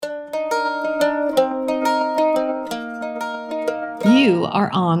You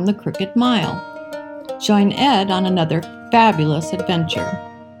are on the Crooked Mile. Join Ed on another fabulous adventure.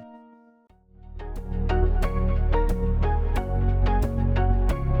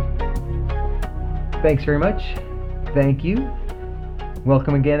 Thanks very much. Thank you.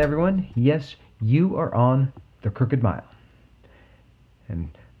 Welcome again, everyone. Yes, you are on the Crooked Mile.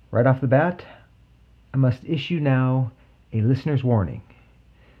 And right off the bat, I must issue now a listener's warning.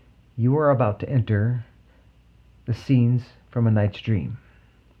 You are about to enter the scenes from a night's dream.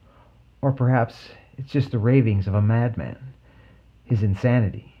 Or perhaps it's just the ravings of a madman, his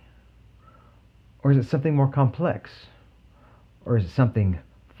insanity. Or is it something more complex? Or is it something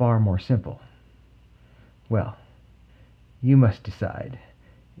far more simple? Well, you must decide.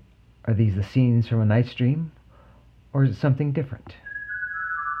 Are these the scenes from a night's dream? Or is it something different?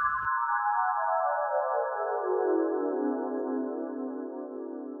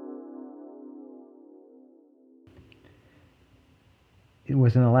 It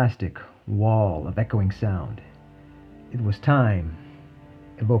was an elastic wall of echoing sound. It was time,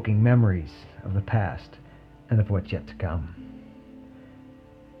 evoking memories of the past and of what's yet to come.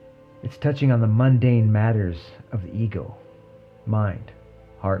 It's touching on the mundane matters of the ego, mind,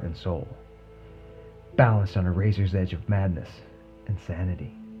 heart, and soul, balanced on a razor's edge of madness and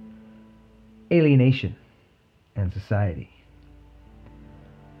sanity, alienation and society.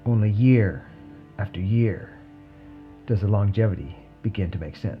 Only year after year does the longevity begin to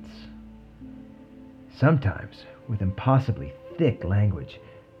make sense. Sometimes with impossibly thick language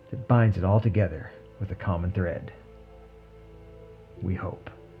that binds it all together with a common thread. We hope.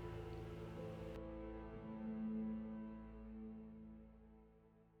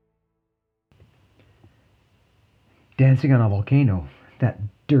 Dancing on a volcano, that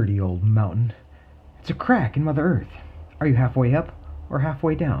dirty old mountain. It's a crack in Mother Earth. Are you halfway up or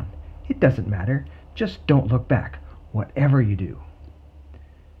halfway down? It doesn't matter. Just don't look back, whatever you do.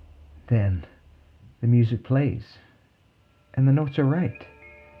 Then the music plays, and the notes are right.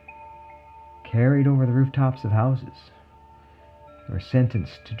 Carried over the rooftops of houses. You are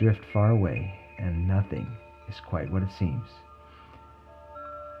sentenced to drift far away, and nothing is quite what it seems.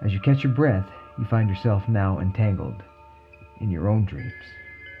 As you catch your breath, you find yourself now entangled in your own dreams.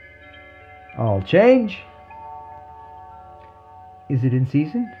 All change! Is it in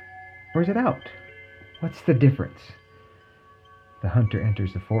season, or is it out? What's the difference? The hunter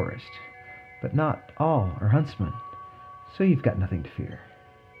enters the forest, but not all are huntsmen, so you've got nothing to fear.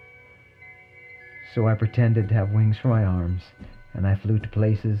 So I pretended to have wings for my arms, and I flew to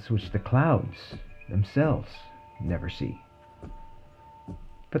places which the clouds themselves never see.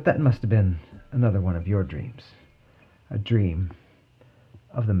 But that must have been another one of your dreams, a dream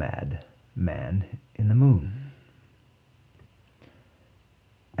of the mad man in the moon.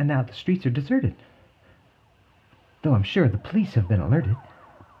 And now the streets are deserted, though I'm sure the police have been alerted.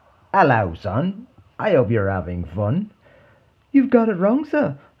 Hello, son. I hope you're having fun. You've got it wrong,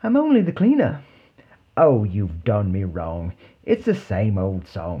 sir. I'm only the cleaner. Oh, you've done me wrong. It's the same old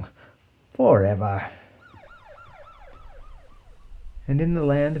song. Forever. And in the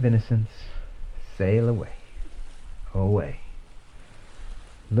land of innocence, sail away, away.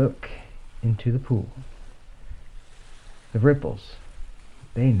 Look into the pool. The ripples,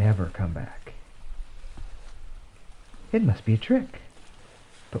 they never come back. It must be a trick.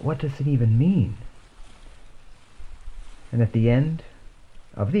 But what does it even mean? And at the end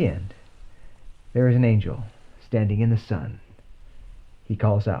of the end, there is an angel standing in the sun. He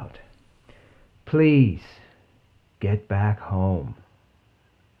calls out, "Please, get back home."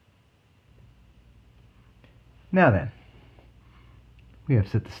 Now then, we have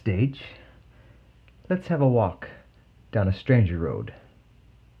set the stage. Let's have a walk down a stranger road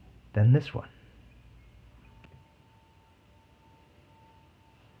than this one.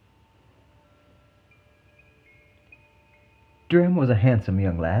 Drem was a handsome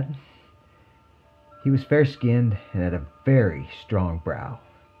young lad. He was fair-skinned and had a very strong brow.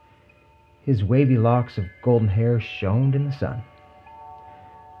 His wavy locks of golden hair shone in the sun.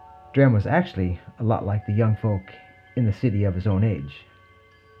 Drem was actually a lot like the young folk in the city of his own age.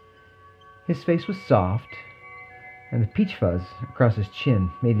 His face was soft, and the peach fuzz across his chin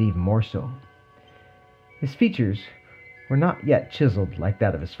made it even more so. His features were not yet chiseled like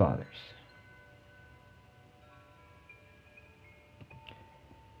that of his father's.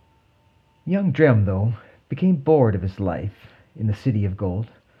 Young Drem, though, became bored of his life in the city of gold,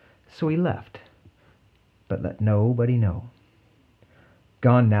 so he left, but let nobody know.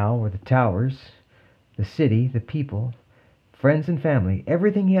 Gone now were the towers, the city, the people, friends and family,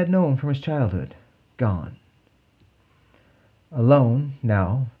 everything he had known from his childhood, gone. Alone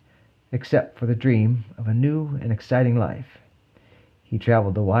now, except for the dream of a new and exciting life, He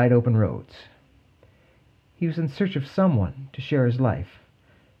traveled the wide open roads. He was in search of someone to share his life,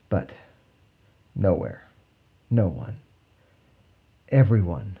 but nowhere, no one.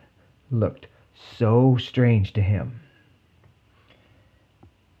 Everyone looked so strange to him.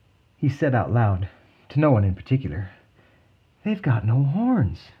 He said out loud, to no one in particular, "They've got no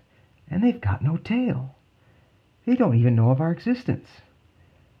horns, and they've got no tail. They don't even know of our existence.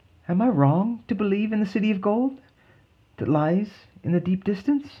 Am I wrong to believe in the city of gold that lies in the deep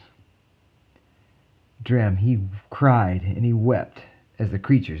distance?" Drem, he cried and he wept as the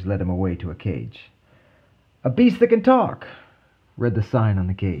creatures led him away to a cage. "A beast that can talk," read the sign on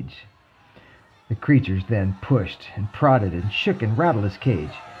the cage. The creatures then pushed and prodded and shook and rattled his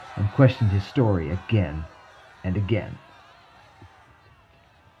cage and questioned his story again and again.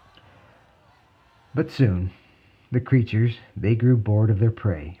 But soon, the creatures, they grew bored of their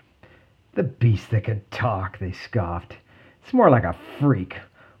prey. "The beast that can talk," they scoffed. "It's more like a freak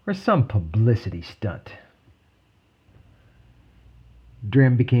or some publicity stunt."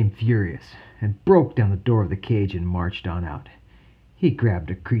 Drem became furious and broke down the door of the cage and marched on out. He grabbed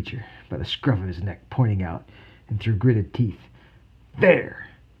a creature by the scruff of his neck, pointing out, and through gritted teeth, "There!"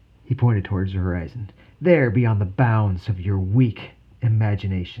 He pointed towards the horizon. "There, beyond the bounds of your weak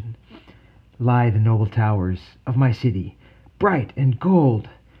imagination, lie the noble towers of my city, bright and gold.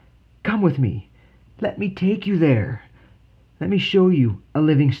 Come with me. Let me take you there. Let me show you a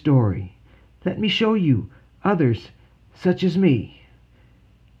living story. Let me show you others such as me."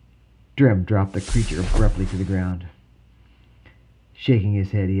 Drem dropped the creature abruptly to the ground. Shaking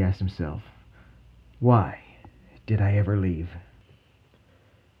his head, he asked himself, "Why did I ever leave?"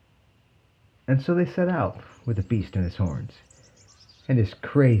 And so they set out with the beast and his horns, and his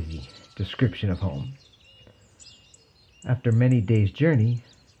crazy description of home. After many days' journey,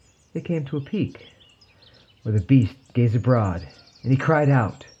 they came to a peak, where the beast gazed abroad, and he cried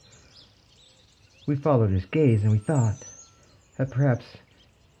out. We followed his gaze, and we thought that perhaps,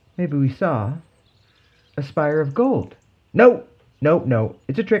 maybe we saw a spire of gold. "No, no, no,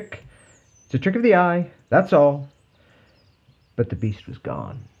 it's a trick. It's a trick of the eye, that's all." But the beast was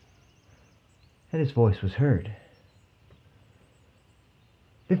gone, and his voice was heard.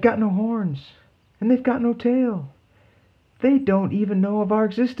 "They've got no horns, and they've got no tail. They don't even know of our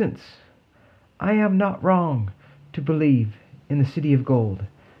existence. I am not wrong to believe in the city of gold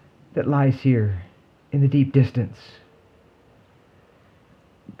that lies here in the deep distance."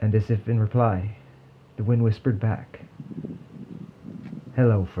 And as if in reply, the wind whispered back,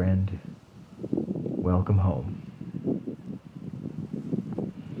 "Hello, friend. Welcome home."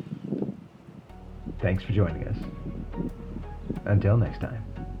 Thanks for joining us. Until next time.